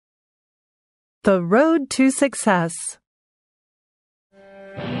The Road to Success.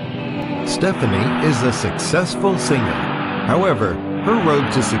 Stephanie is a successful singer. However, her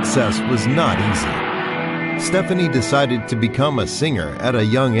road to success was not easy. Stephanie decided to become a singer at a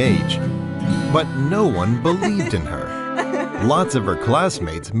young age, but no one believed in her. Lots of her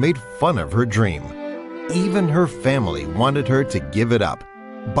classmates made fun of her dream. Even her family wanted her to give it up,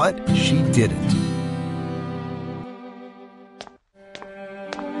 but she didn't.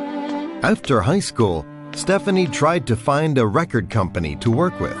 After high school, Stephanie tried to find a record company to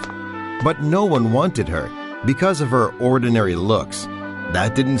work with, but no one wanted her because of her ordinary looks.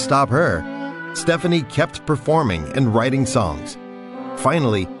 That didn't stop her. Stephanie kept performing and writing songs.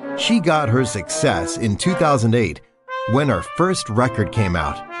 Finally, she got her success in 2008 when her first record came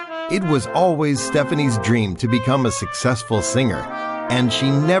out. It was always Stephanie's dream to become a successful singer, and she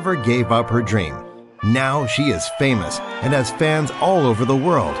never gave up her dream. Now she is famous and has fans all over the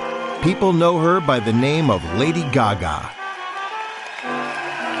world. People know her by the name of Lady Gaga.